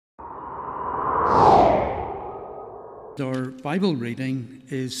Our Bible reading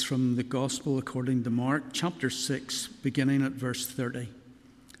is from the Gospel according to Mark, chapter 6, beginning at verse 30.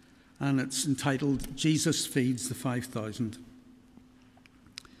 And it's entitled, Jesus Feeds the 5,000.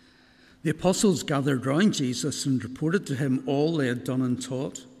 The apostles gathered round Jesus and reported to him all they had done and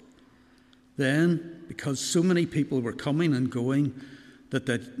taught. Then, because so many people were coming and going that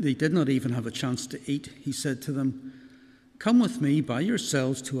they did not even have a chance to eat, he said to them, "Come with me by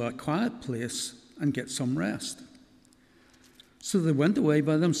yourselves to a quiet place and get some rest." So they went away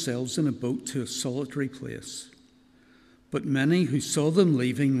by themselves in a boat to a solitary place. But many who saw them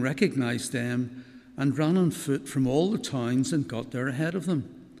leaving recognized them and ran on foot from all the towns and got there ahead of them.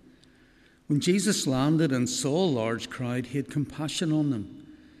 When Jesus landed and saw a large crowd, he had compassion on them,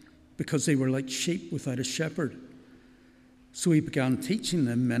 because they were like sheep without a shepherd. So he began teaching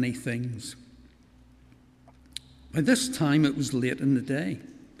them many things. By this time it was late in the day,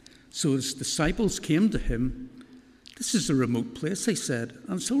 so his disciples came to him. "This is a remote place," they said,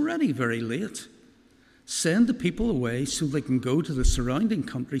 "and it's already very late. Send the people away so they can go to the surrounding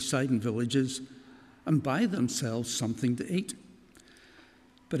countryside and villages and buy themselves something to eat."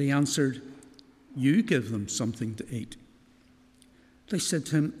 But he answered, "You give them something to eat." They said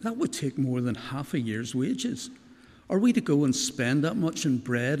to him, "That would take more than half a year's wages. Are we to go and spend that much in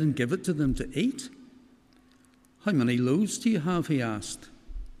bread and give it to them to eat?" "How many loaves do you have?" he asked.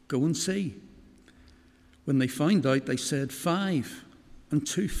 "Go and see." When they found out, they said, 5 and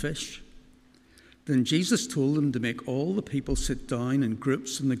 2 fish. Then Jesus told them to make all the people sit down in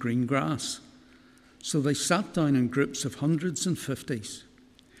groups in the green grass. So they sat down in groups of hundreds and fifties.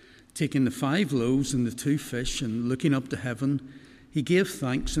 Taking the 5 loaves and the 2 fish and looking up to heaven, he gave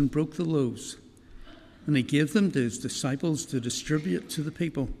thanks and broke the loaves. And he gave them to his disciples to distribute to the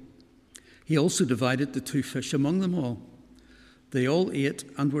people. He also divided the 2 fish among them all. They all ate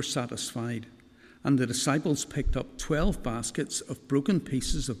and were satisfied. And the disciples picked up 12 baskets of broken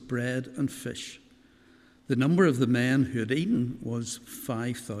pieces of bread and fish. The number of the men who had eaten was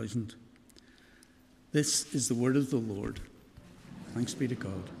 5,000. This is the word of the Lord. Thanks be to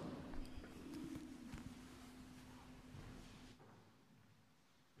God.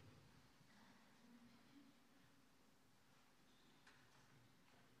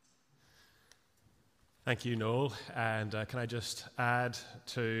 Thank you, Noel. And can I just add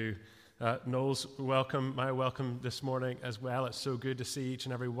to Noel's welcome, my welcome this morning as well. It's so good to see each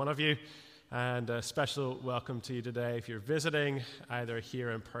and every one of you. And a special welcome to you today if you're visiting, either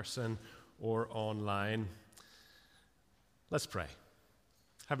here in person or online. Let's pray.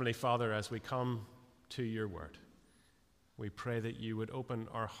 Heavenly Father, as we come to your word, we pray that you would open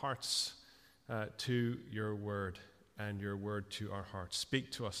our hearts to your word and your word to our hearts. Speak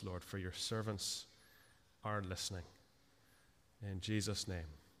to us, Lord, for your servants are listening. In Jesus' name,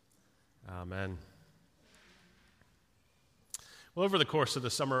 amen. Well, over the course of the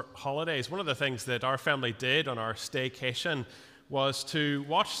summer holidays, one of the things that our family did on our staycation was to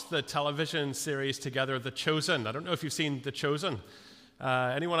watch the television series together, The Chosen. I don't know if you've seen The Chosen.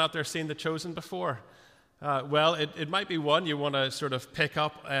 Anyone out there seen The Chosen before? Well, it might be one you want to sort of pick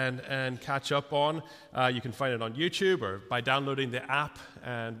up and catch up on. You can find it on YouTube or by downloading the app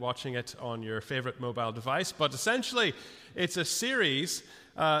and watching it on your favorite mobile device. But essentially, it's a series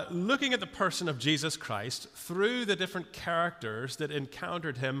looking at the person of Jesus Christ through the different characters that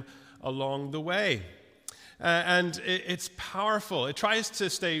encountered him along the way. And it's powerful. It tries to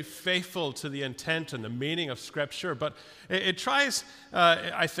stay faithful to the intent and the meaning of Scripture, but it tries,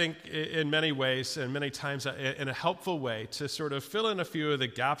 I think, in many ways and many times in a helpful way to sort of fill in a few of the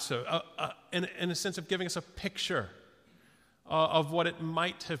gaps, in a sense of giving us a picture of what it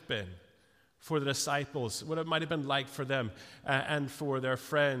might have been for the disciples, what it might have been like for them and for their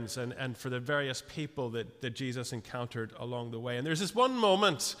friends and for the various people that Jesus encountered along the way. And there's this one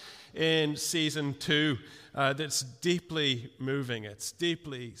moment in season 2 that's deeply moving. It's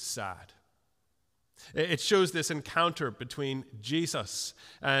deeply sad. It shows this encounter between Jesus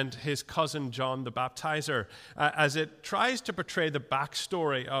and his cousin John the Baptizer as it tries to portray the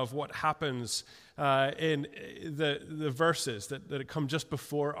backstory of what happens in the verses that come just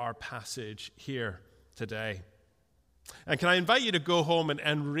before our passage here today. And can I invite you to go home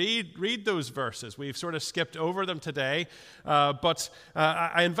and read those verses? We've sort of skipped over them today, but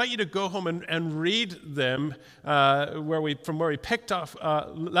I invite you to go home and read them from where we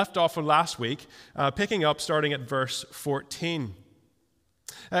left off from last week, picking up starting at verse 14.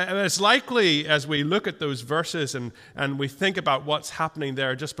 And it's likely, as we look at those verses and we think about what's happening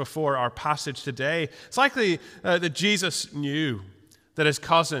there just before our passage today, it's likely that Jesus knew that his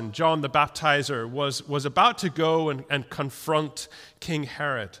cousin, John the Baptizer, was about to go and confront King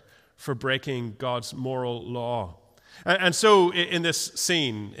Herod for breaking God's moral law. And so in this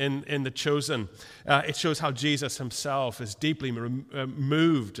scene, in The Chosen, it shows how Jesus himself is deeply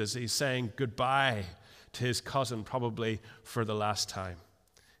moved as he's saying goodbye to his cousin, probably for the last time.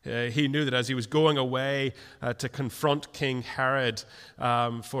 He knew that as he was going away to confront King Herod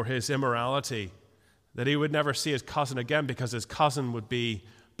for his immorality, that he would never see his cousin again because his cousin would be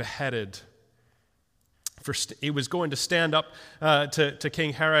beheaded. He was going to stand up to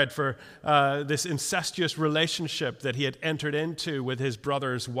King Herod for this incestuous relationship that he had entered into with his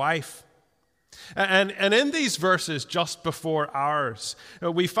brother's wife. And in these verses just before ours,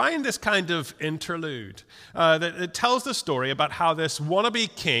 we find this kind of interlude that it tells the story about how this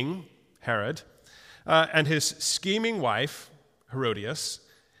wannabe king, Herod, and his scheming wife, Herodias,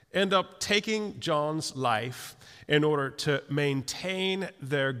 end up taking John's life in order to maintain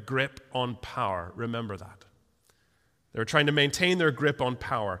their grip on power. Remember that. They're trying to maintain their grip on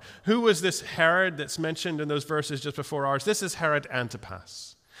power. Who was this Herod that's mentioned in those verses just before ours? This is Herod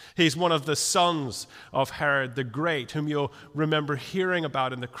Antipas. He's one of the sons of Herod the Great, whom you'll remember hearing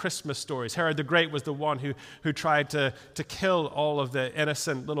about in the Christmas stories. Herod the Great was the one who tried to kill all of the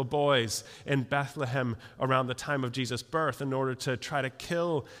innocent little boys in Bethlehem around the time of Jesus' birth in order to try to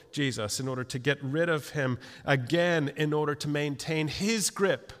kill Jesus, in order to get rid of him again, in order to maintain his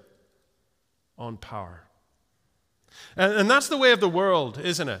grip on power. And that's the way of the world,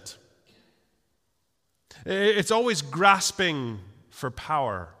 isn't it? It's always grasping for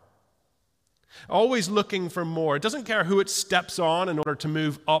power. Always looking for more. It doesn't care who it steps on in order to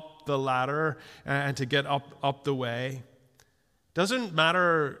move up the ladder and to get up the way. Doesn't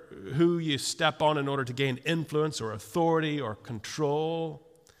matter who you step on in order to gain influence or authority or control.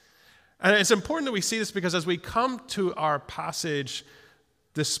 And it's important that we see this because as we come to our passage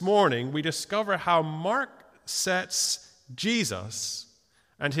this morning, we discover how Mark sets Jesus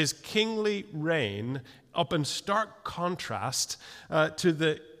and his kingly reign up in stark contrast to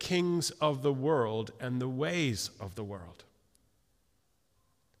the kings of the world and the ways of the world.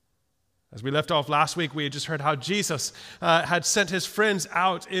 As we left off last week, we had just heard how Jesus had sent his friends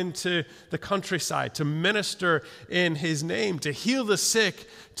out into the countryside to minister in his name, to heal the sick,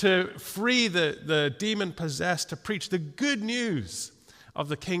 to free the demon-possessed, to preach the good news of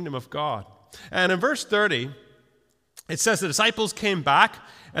the kingdom of God. And in verse 30, it says the disciples came back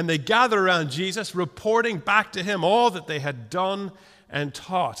and they gathered around Jesus, reporting back to him all that they had done and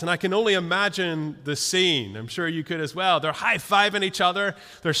taught. And I can only imagine the scene. I'm sure you could as well. They're high-fiving each other.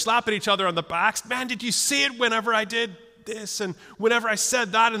 They're slapping each other on the backs. Man, did you see it whenever I did this and whenever I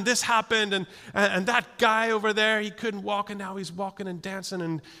said that and this happened and that guy over there, he couldn't walk and now he's walking and dancing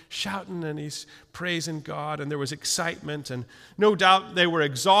and shouting and he's praising God, and there was excitement, and no doubt they were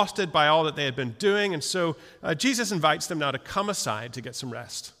exhausted by all that they had been doing, and so Jesus invites them now to come aside to get some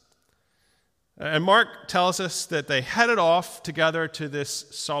rest. And Mark tells us that they headed off together to this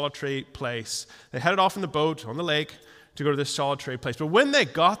solitary place. They headed off in the boat on the lake to go to this solitary place. But when they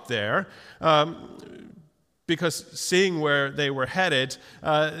got there, because seeing where they were headed,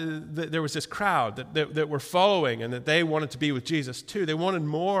 there was this crowd that were following and that they wanted to be with Jesus too. They wanted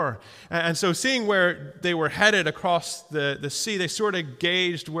more. And so seeing where they were headed across the sea, they sort of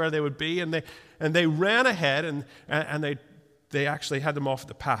gauged where they would be, and they ran ahead and they actually had them off at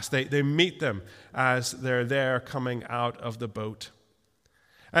the pass. They meet them as they're there coming out of the boat.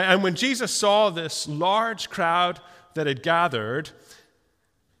 And when Jesus saw this large crowd that had gathered,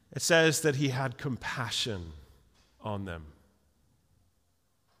 it says that he had compassion on them.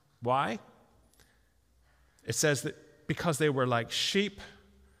 Why? It says that because they were like sheep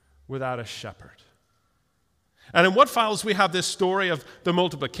without a shepherd. And in what follows, we have this story of the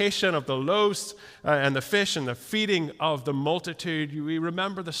multiplication of the loaves and the fish and the feeding of the multitude. We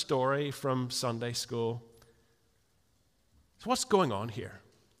remember the story from Sunday school. So what's going on here?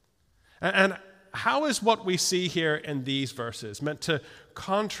 And how is what we see here in these verses meant to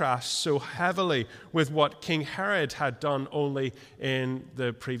contrast so heavily with what King Herod had done only in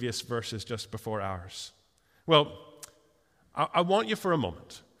the previous verses just before ours? Well, I want you for a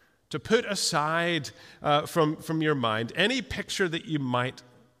moment to put aside from your mind any picture that you might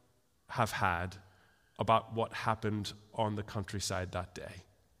have had about what happened on the countryside that day.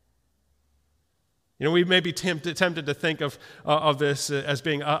 You know, we may be tempted to think of this as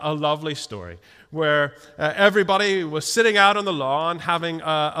being a lovely story where everybody was sitting out on the lawn having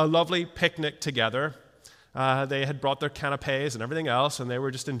a lovely picnic together. They had brought their canapes and everything else, and they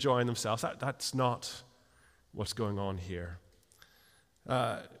were just enjoying themselves. That's not what's going on here.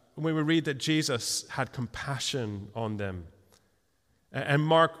 When we read that Jesus had compassion on them, And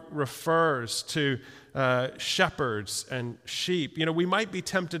Mark refers to shepherds and sheep. We might be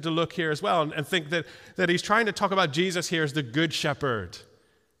tempted to look here as well and think that he's trying to talk about Jesus here as the good shepherd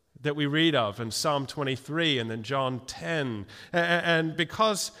that we read of in Psalm 23 and then John 10. And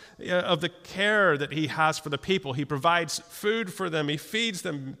because of the care that he has for the people, he provides food for them, he feeds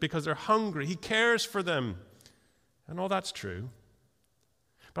them because they're hungry, he cares for them. And all that's true.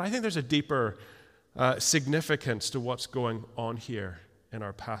 But I think there's a deeper significance to what's going on here in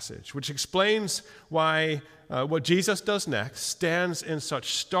our passage, which explains why what Jesus does next stands in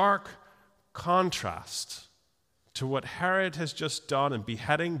such stark contrast to what Herod has just done in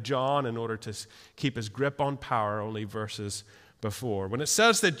beheading John in order to keep his grip on power only verses before. When it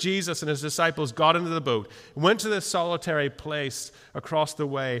says that Jesus and his disciples got into the boat, went to this solitary place across the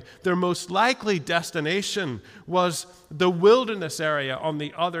way, their most likely destination was the wilderness area on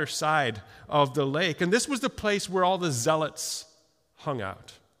the other side of the lake. And this was the place where all the zealots hung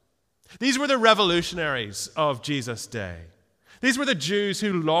out. These were the revolutionaries of Jesus' day. These were the Jews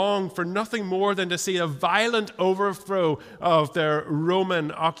who longed for nothing more than to see a violent overthrow of their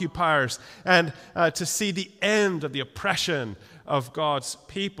Roman occupiers and to see the end of the oppression of God's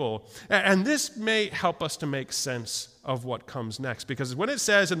people. And this may help us to make sense of what comes next, because when it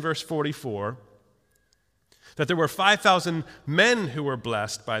says in verse 44 that there were 5,000 men who were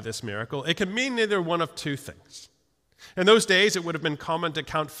blessed by this miracle, it can mean either one of two things. In those days, it would have been common to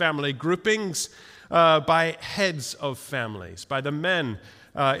count family groupings by heads of families, by the men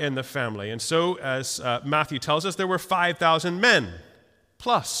in the family. And so, as Matthew tells us, there were 5,000 men,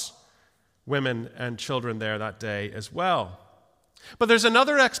 plus women and children there that day as well. But there's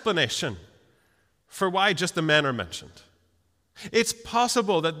another explanation for why just the men are mentioned. It's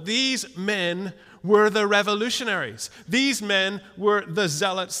possible that these men were the revolutionaries. These men were the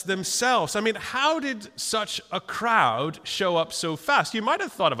zealots themselves. I mean, how did such a crowd show up so fast? You might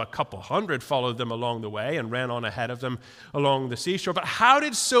have thought of a couple hundred followed them along the way and ran on ahead of them along the seashore, but how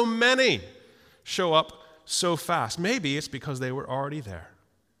did so many show up so fast? Maybe it's because they were already there.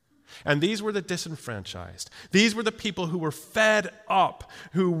 And these were the disenfranchised. These were the people who were fed up,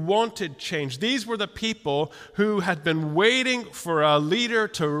 who wanted change. These were the people who had been waiting for a leader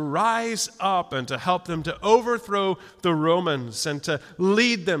to rise up and to help them to overthrow the Romans and to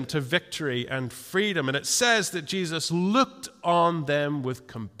lead them to victory and freedom. And it says that Jesus looked on them with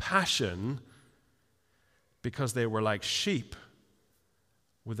compassion because they were like sheep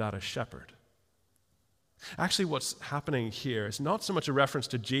without a shepherd. Actually, what's happening here is not so much a reference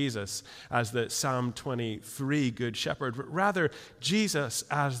to Jesus as the Psalm 23 good shepherd, but rather Jesus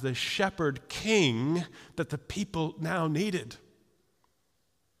as the shepherd king that the people now needed.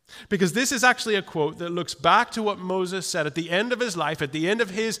 Because this is actually a quote that looks back to what Moses said at the end of his life, at the end of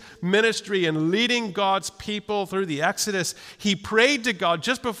his ministry and leading God's people through the Exodus. He prayed to God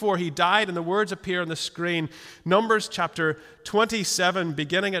just before he died, and the words appear on the screen. Numbers chapter 27,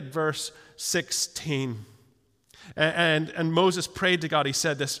 beginning at verse 16. And Moses prayed to God. He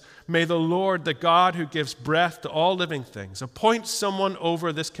said this: "May the Lord, the God who gives breath to all living things, appoint someone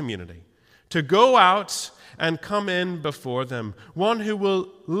over this community to go out and come in before them, one who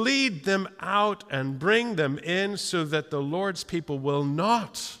will lead them out and bring them in, so that the Lord's people will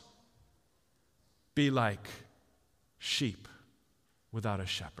not be like sheep without a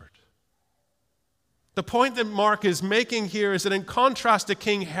shepherd." The point that Mark is making here is that in contrast to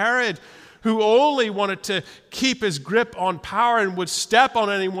King Herod, who only wanted to keep his grip on power and would step on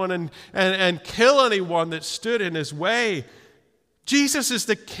anyone and kill anyone that stood in his way, Jesus is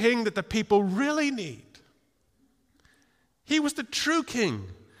the king that the people really need. He was the true king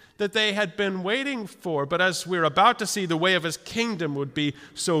that they had been waiting for. But as we're about to see, the way of his kingdom would be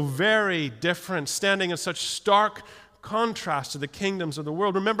so very different, standing in such stark contrast to the kingdoms of the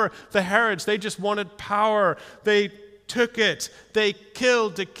world. Remember, the Herods, they just wanted power. They took it. They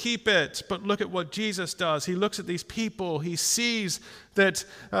killed to keep it. But look at what Jesus does. He looks at these people. He sees that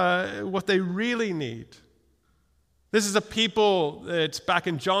what they really need. This is a people, it's back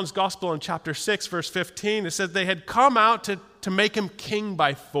in John's Gospel in chapter 6, verse 15. It says they had come out to make him king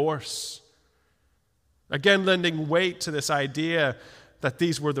by force. Again, lending weight to this idea that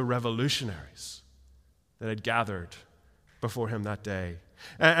these were the revolutionaries that had gathered before him that day.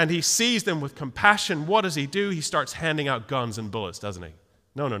 And he sees them with compassion. What does he do? He starts handing out guns and bullets, doesn't he?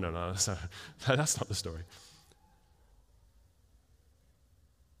 No. That's not the story.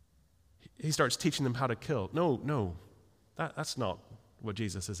 He starts teaching them how to kill. No. That's not what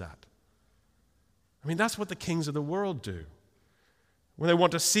Jesus is at. I mean, that's what the kings of the world do. When they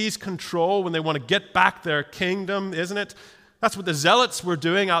want to seize control, when they want to get back their kingdom, isn't it? That's what the zealots were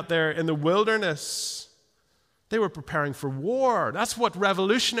doing out there in the wilderness. They were preparing for war. That's what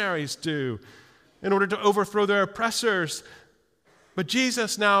revolutionaries do in order to overthrow their oppressors. But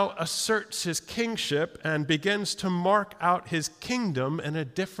Jesus now asserts his kingship and begins to mark out his kingdom in a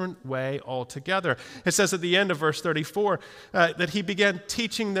different way altogether. It says at the end of verse 34 that he began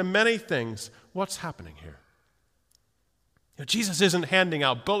teaching them many things. What's happening here? Jesus isn't handing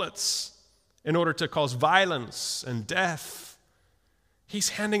out bullets in order to cause violence and death. He's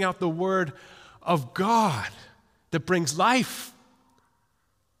handing out the word of God that brings life.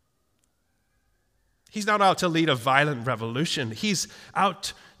 He's not out to lead a violent revolution. He's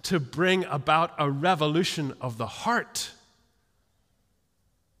out to bring about a revolution of the heart.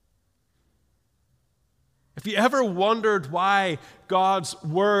 If you ever wondered why God's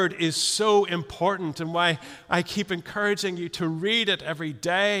word is so important and why I keep encouraging you to read it every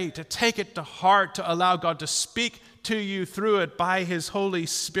day, to take it to heart, to allow God to speak to you through it by his Holy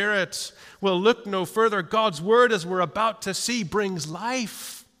Spirit, well, look no further. God's word, as we're about to see, brings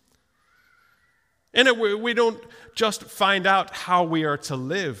life. In it, we don't just find out how we are to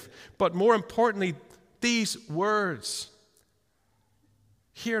live, but more importantly, these words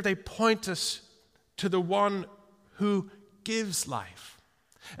here, they point us to the one who gives life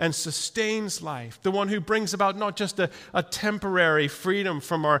and sustains life, the one who brings about not just a temporary freedom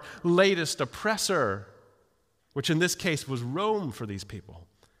from our latest oppressor, which in this case was Rome for these people,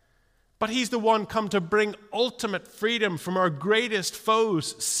 but he's the one come to bring ultimate freedom from our greatest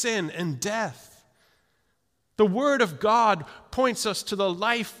foes, sin and death. The Word of God points us to the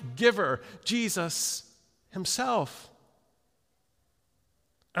life giver, Jesus himself.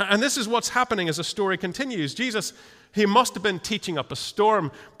 And this is what's happening as the story continues. Jesus, he must have been teaching up a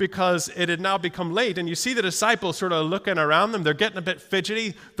storm because it had now become late. And you see the disciples sort of looking around them. They're getting a bit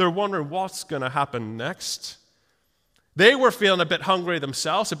fidgety. They're wondering what's going to happen next. They were feeling a bit hungry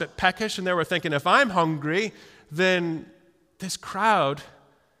themselves, a bit peckish, and they were thinking, if I'm hungry, then this crowd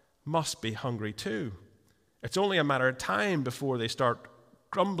must be hungry too. It's only a matter of time before they start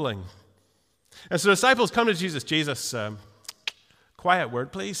grumbling. And so the disciples come to Jesus. Jesus, quiet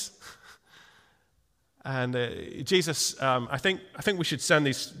word, please. And Jesus, I think we should send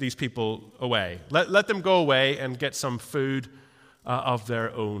these people away. Let them go away and get some food of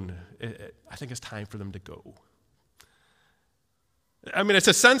their own. I think it's time for them to go. I mean, it's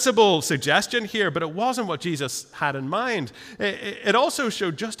a sensible suggestion here, but it wasn't what Jesus had in mind. It also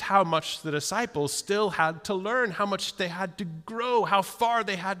showed just how much the disciples still had to learn, how much they had to grow, how far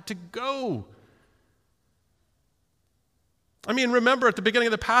they had to go. I mean, remember at the beginning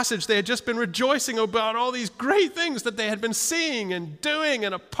of the passage, they had just been rejoicing about all these great things that they had been seeing and doing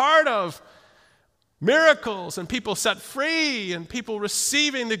and a part of. Miracles and people set free and people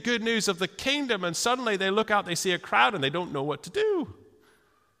receiving the good news of the kingdom, and suddenly they look out, they see a crowd, and they don't know what to do.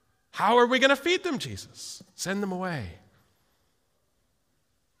 How are we going to feed them, Jesus? Send them away.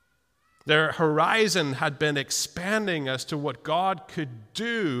 Their horizon had been expanding as to what God could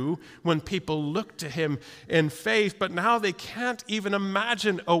do when people looked to him in faith, but now they can't even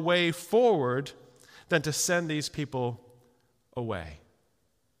imagine a way forward than to send these people away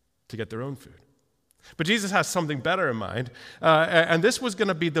to get their own food. But Jesus has something better in mind, and this was going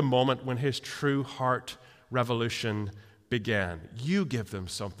to be the moment when his true heart revolution began. You give them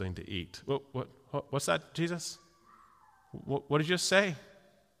something to eat. What's that, Jesus? What did you just say?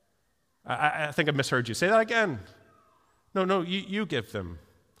 I think I misheard you. Say that again. No, you give them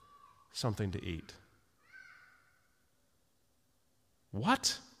something to eat.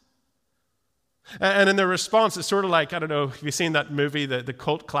 What? And in their response, it's sort of like, I don't know, have you seen that movie, the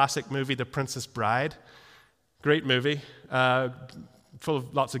cult classic movie, The Princess Bride? Great movie, full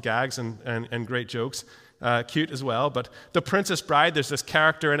of lots of gags and great jokes, cute as well. But The Princess Bride, there's this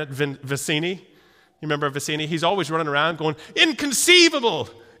character in it, Vizzini. You remember Vizzini? He's always running around going, inconceivable!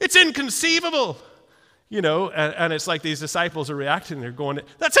 It's inconceivable! You know, and it's like these disciples are reacting. They're going,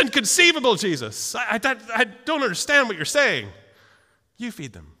 that's inconceivable, Jesus! I don't understand what you're saying. You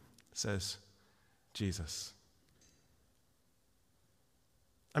feed them, says Jesus.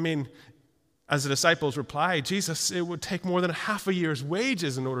 I mean, as the disciples replied, Jesus, it would take more than half a year's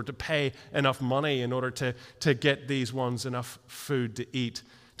wages in order to pay enough money, in order to get these ones enough food to eat,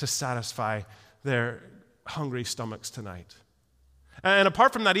 to satisfy their hungry stomachs tonight. And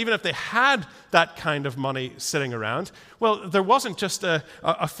apart from that, even if they had that kind of money sitting around, well, there wasn't just a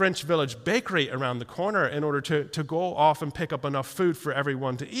French village bakery around the corner in order to go off and pick up enough food for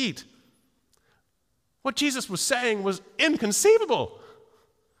everyone to eat. What Jesus was saying was inconceivable.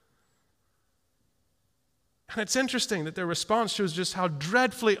 And it's interesting that their response shows just how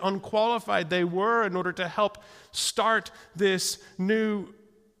dreadfully unqualified they were in order to help start this new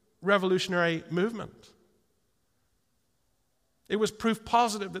revolutionary movement. It was proof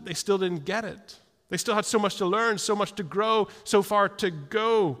positive that they still didn't get it. They still had so much to learn, so much to grow, so far to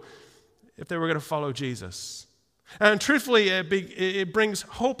go if they were going to follow Jesus. And truthfully, it brings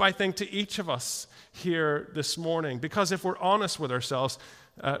hope, I think, to each of us here this morning, because if we're honest with ourselves,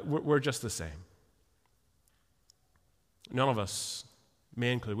 we're just the same. None of us,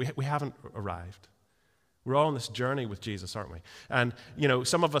 me included, we haven't arrived. We're all on this journey with Jesus, aren't we? And,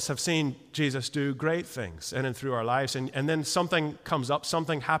 some of us have seen Jesus do great things in and through our lives, and then something comes up,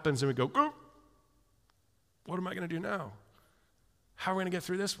 something happens, and we go, oh, what am I going to do now? How are we going to get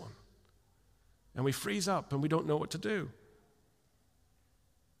through this one? And we freeze up, and we don't know what to do.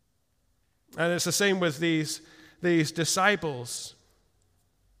 And it's the same with these disciples.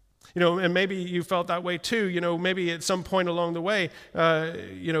 And maybe you felt that way too. Maybe at some point along the way,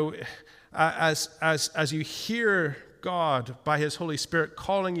 as you hear God by His Holy Spirit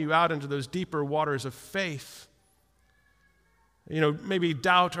calling you out into those deeper waters of faith, maybe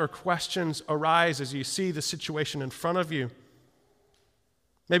doubt or questions arise as you see the situation in front of you.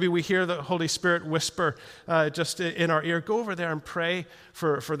 Maybe we hear the Holy Spirit whisper just in our ear, go over there and pray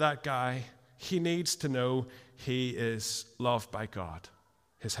for that guy. He needs to know he is loved by God,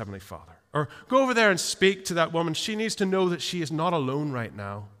 His Heavenly Father. Or go over there and speak to that woman. She needs to know that she is not alone right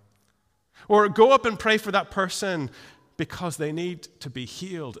now. Or go up and pray for that person because they need to be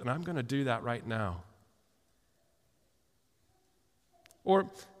healed, and I'm going to do that right now.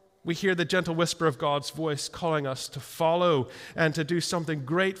 Or we hear the gentle whisper of God's voice calling us to follow and to do something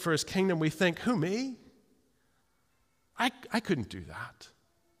great for His kingdom. We think, who, me? I couldn't do that.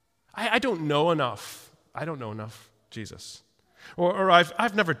 I don't know enough. I don't know enough, Jesus. Or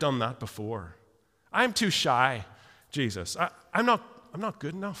I've never done that before. I'm too shy, Jesus. I'm not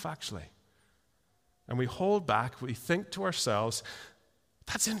good enough, actually. And we hold back. We think to ourselves,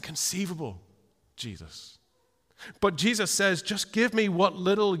 that's inconceivable, Jesus. But Jesus says, just give me what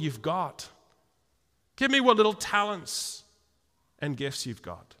little you've got. Give me what little talents and gifts you've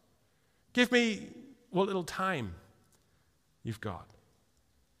got. Give me what little time you've got.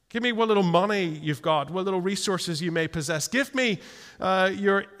 Give me what little money you've got, what little resources you may possess. Give me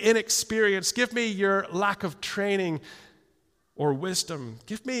your inexperience. Give me your lack of training or wisdom.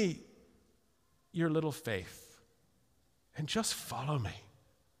 Give me your little faith. And just follow me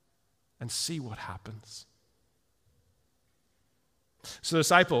and see what happens. So the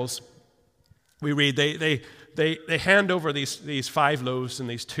disciples, we read, they hand over these 5 loaves and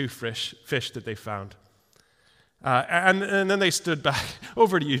these 2 fish that they found. And then they stood back.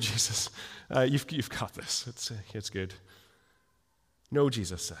 Over to you, Jesus. You've got this. It's good. No,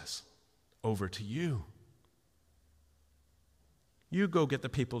 Jesus says, over to you. You go get the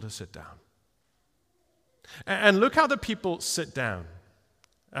people to sit down. And look how the people sit down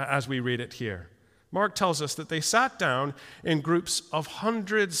as we read it here. Mark tells us that they sat down in groups of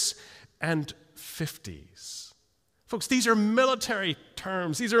hundreds and 50s. Folks, these are military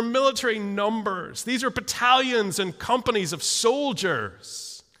terms. These are military numbers. These are battalions and companies of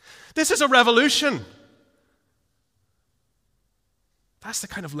soldiers. This is a revolution. That's the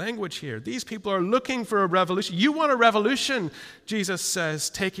kind of language here. These people are looking for a revolution. You want a revolution, Jesus says,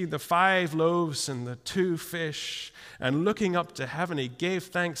 taking the 5 loaves and the 2 fish and looking up to heaven. He gave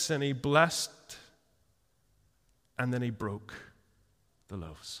thanks and he blessed. And then he broke the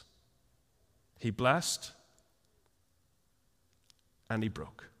loaves. He blessed and he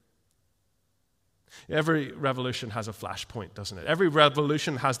broke. Every revolution has a flashpoint, doesn't it? Every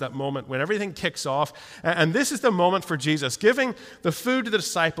revolution has that moment when everything kicks off. And this is the moment for Jesus. Giving the food to the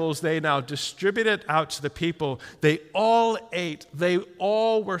disciples, they now distribute it out to the people. They all ate. They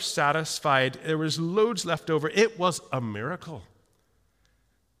all were satisfied. There was loads left over. It was a miracle.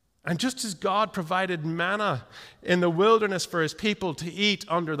 And just as God provided manna in the wilderness for His people to eat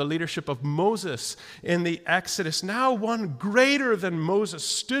under the leadership of Moses in the Exodus, now one greater than Moses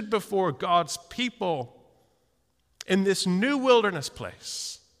stood before God's people in this new wilderness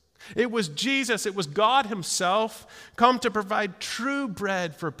place. It was Jesus, it was God Himself come to provide true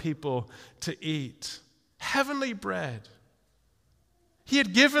bread for people to eat. Heavenly bread. He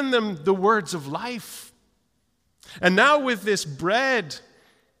had given them the words of life. And now with this bread,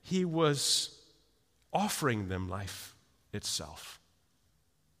 He was offering them life itself.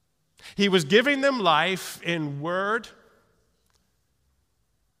 He was giving them life in word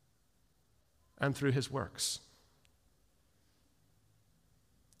and through His works.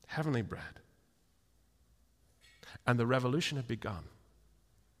 Heavenly bread. And the revolution had begun.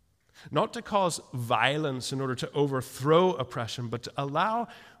 Not to cause violence in order to overthrow oppression, but to allow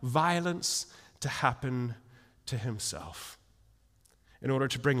violence to happen to Himself. In order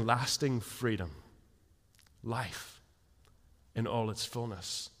to bring lasting freedom, life, in all its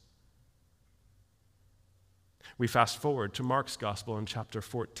fullness. We fast forward to Mark's Gospel in chapter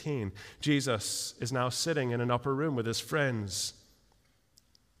 14. Jesus is now sitting in an upper room with his friends.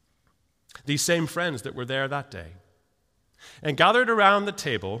 These same friends that were there that day. And gathered around the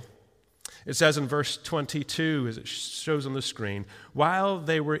table, it says in verse 22, as it shows on the screen, while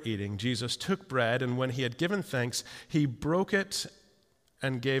they were eating, Jesus took bread, and when he had given thanks, he broke it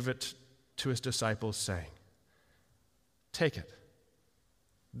and gave it to his disciples, saying, "Take it.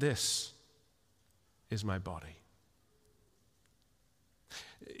 This is my body."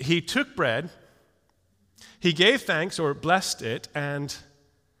 He took bread, he gave thanks or blessed it, and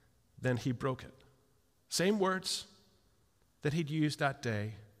then he broke it. Same words that he'd used that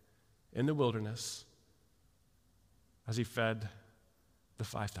day in the wilderness as he fed the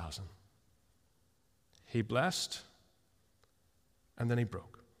 5,000. He blessed, and then he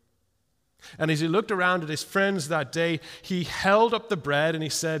broke. And as he looked around at his friends that day, he held up the bread and he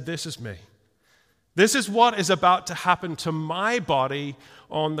said, "This is me. This is what is about to happen to my body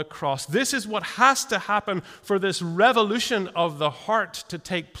on the cross. This is what has to happen for this revolution of the heart to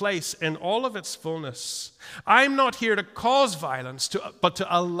take place in all of its fullness. I'm not here to cause violence, but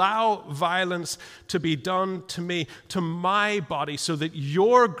to allow violence to be done to me, to my body, so that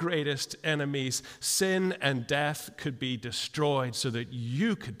your greatest enemies, sin and death, could be destroyed, so that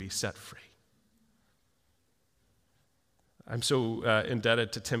you could be set free." I'm so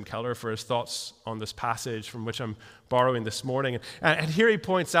indebted to Tim Keller for his thoughts on this passage from which I'm borrowing this morning. And here he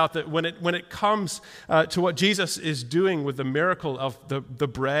points out that when it comes to what Jesus is doing with the miracle of the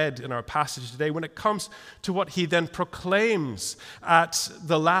bread in our passage today, when it comes to what he then proclaims at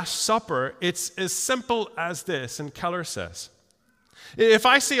the Last Supper, it's as simple as this. And Keller says, if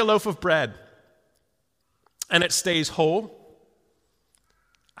I see a loaf of bread and it stays whole,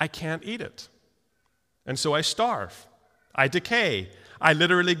 I can't eat it. And so I starve. I decay. I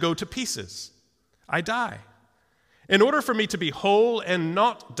literally go to pieces. I die. In order for me to be whole and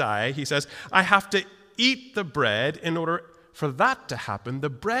not die, he says, I have to eat the bread. In order for that to happen, the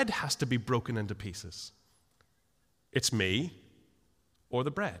bread has to be broken into pieces. It's me or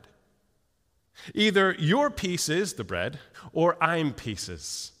the bread. Either your piece is the bread or I'm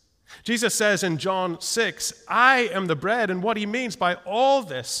pieces. Jesus says in John 6, I am the bread, and what he means by all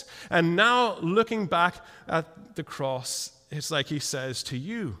this. And now looking back at the cross, it's like he says to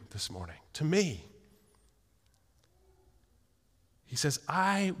you this morning, to me. He says,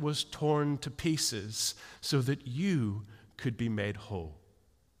 I was torn to pieces so that you could be made whole.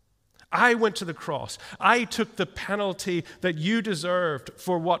 I went to the cross. I took the penalty that you deserved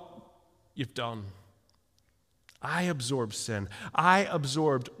for what you've done. I absorbed sin. I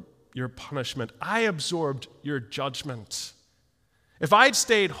absorbed your punishment. I absorbed your judgment. If I'd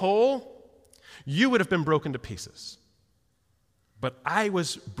stayed whole, you would have been broken to pieces. But I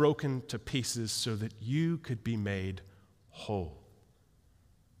was broken to pieces so that you could be made whole.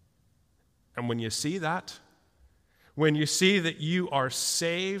 And when you see that, when you see that you are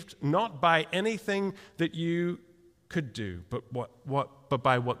saved, not by anything that you could do, but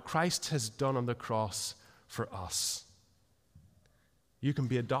by what Christ has done on the cross for us, you can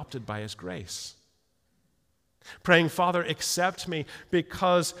be adopted by his grace. Praying, Father, accept me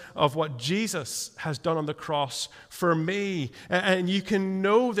because of what Jesus has done on the cross for me. And you can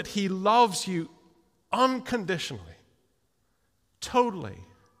know that he loves you unconditionally, totally,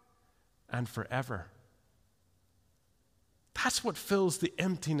 and forever. That's what fills the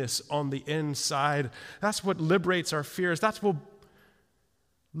emptiness on the inside. That's what liberates our fears. That's what will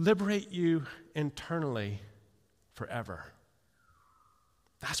liberate you internally forever.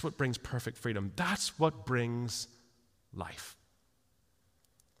 That's what brings perfect freedom. That's what brings life.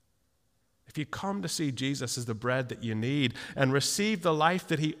 If you come to see Jesus as the bread that you need and receive the life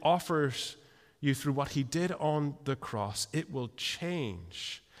that he offers you through what he did on the cross, it will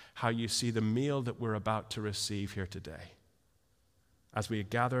change how you see the meal that we're about to receive here today as we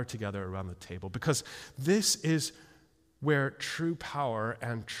gather together around the table. Because this is where true power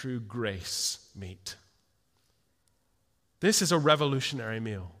and true grace meet. This is a revolutionary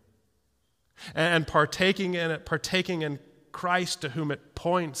meal. And partaking in it, partaking in Christ to whom it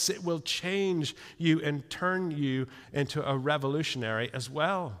points, it will change you and turn you into a revolutionary as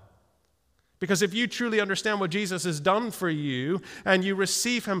well. Because if you truly understand what Jesus has done for you and you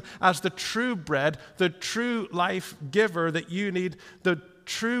receive him as the true bread, the true life giver that you need, the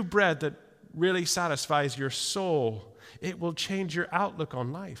true bread that really satisfies your soul, it will change your outlook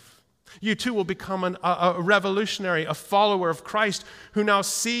on life. You too will become a revolutionary, a follower of Christ who now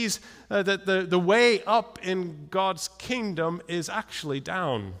sees that the way up in God's kingdom is actually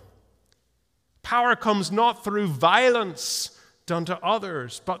down. Power comes not through violence, done to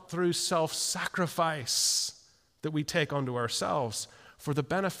others, but through self-sacrifice that we take onto ourselves for the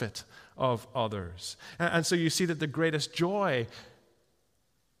benefit of others. And so you see that the greatest joy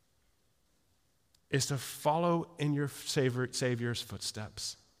is to follow in your Savior's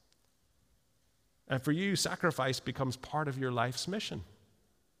footsteps. And for you, sacrifice becomes part of your life's mission.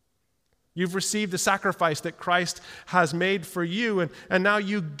 You've received the sacrifice that Christ has made for you, and now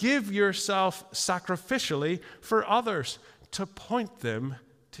you give yourself sacrificially for others to point them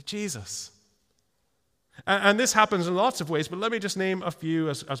to Jesus. And this happens in lots of ways, but let me just name a few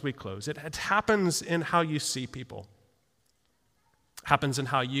as we close. It happens in how you see people. It happens in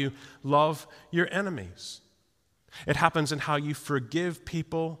how you love your enemies. It happens in how you forgive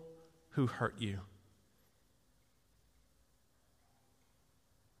people who hurt you.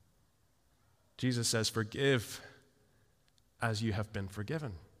 Jesus says, forgive as you have been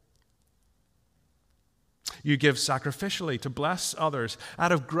forgiven. You give sacrificially to bless others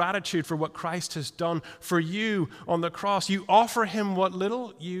out of gratitude for what Christ has done for you on the cross. You offer him what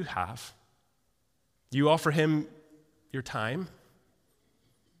little you have. You offer him your time.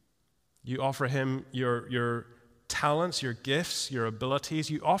 You offer him your talents, your gifts, your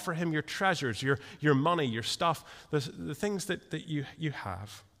abilities. You offer him your treasures, your money, your stuff, the things that you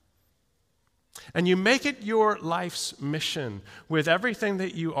have. And you make it your life's mission with everything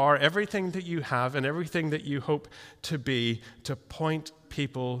that you are, everything that you have, and everything that you hope to be, to point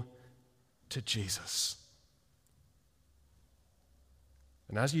people to Jesus.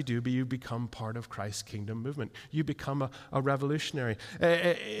 And as you do, you become part of Christ's kingdom movement. You become a revolutionary.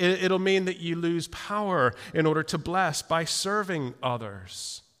 It'll mean that you lose power in order to bless by serving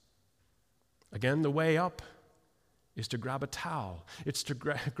others. Again, the way up is to grab a towel. It's to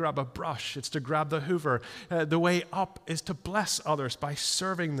grab a brush. It's to grab the Hoover. The way up is to bless others by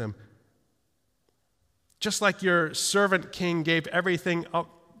serving them. Just like your servant king gave everything up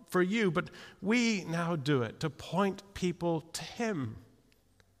for you, but we now do it to point people to him.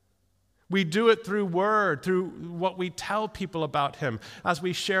 We do it through word, through what we tell people about him, as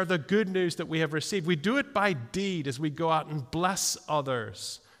we share the good news that we have received. We do it by deed as we go out and bless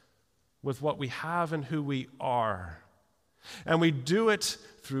others with what we have and who we are. And we do it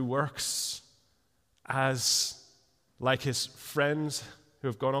through works as, like his friends who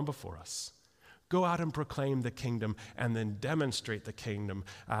have gone on before us, go out and proclaim the kingdom and then demonstrate the kingdom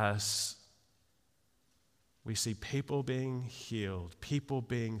as we see people being healed, people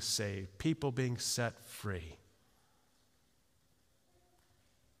being saved, people being set free.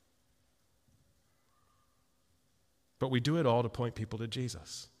 But we do it all to point people to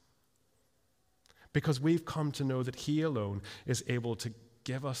Jesus. Because we've come to know that he alone is able to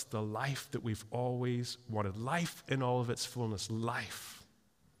give us the life that we've always wanted. Life in all of its fullness. Life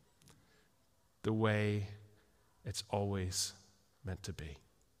the way it's always meant to be.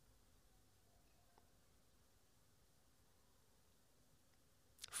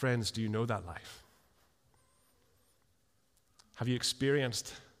 Friends, do you know that life? Have you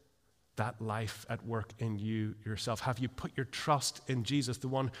experienced that life at work in you yourself? Have you put your trust in Jesus, the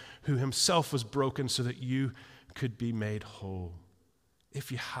one who himself was broken so that you could be made whole?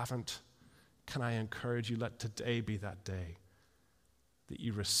 If you haven't, can I encourage you, let today be that day that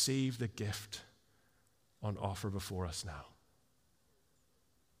you receive the gift on offer before us now.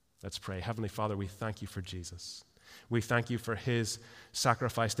 Let's pray. Heavenly Father, we thank you for Jesus. We thank you for his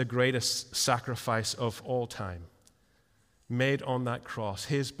sacrifice, the greatest sacrifice of all time, made on that cross,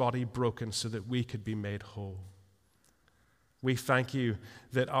 his body broken so that we could be made whole. We thank you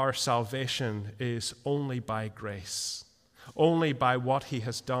that our salvation is only by grace, only by what he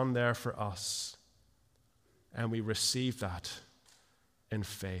has done there for us. And we receive that in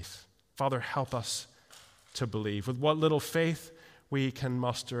faith. Father, help us to believe. With what little faith we can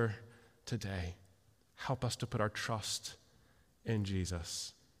muster today, help us to put our trust in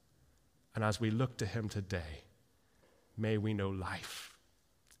Jesus. And as we look to him today, may we know life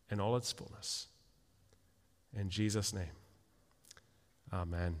in all its fullness. In Jesus' name,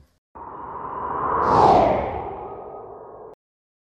 amen.